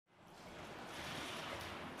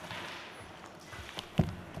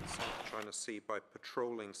China Sea by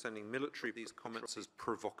patrolling, sending military. These comments as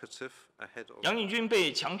provocative ahead of. 杨颖军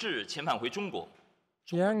被强制遣返回中国。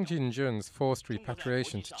 Yang Jinjun's forced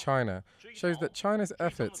repatriation to China shows that China's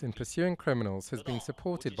efforts in pursuing criminals has been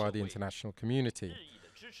supported by the international community.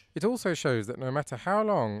 It also shows that no matter how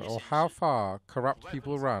long or how far corrupt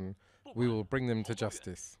people run, we will bring them to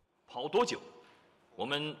justice. 跑多久，我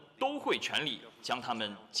们都会全力将他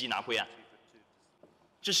们缉拿归案。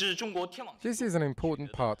这是中国天网。 This is an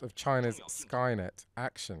important part of China's Skynet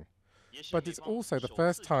action. But it's also the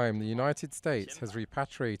first time the United States has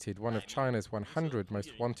repatriated one of China's 100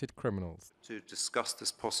 most wanted criminals. To discuss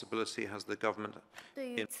this possibility, has the government.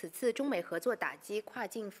 对于此次中美合作打击跨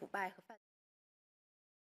境腐败和犯。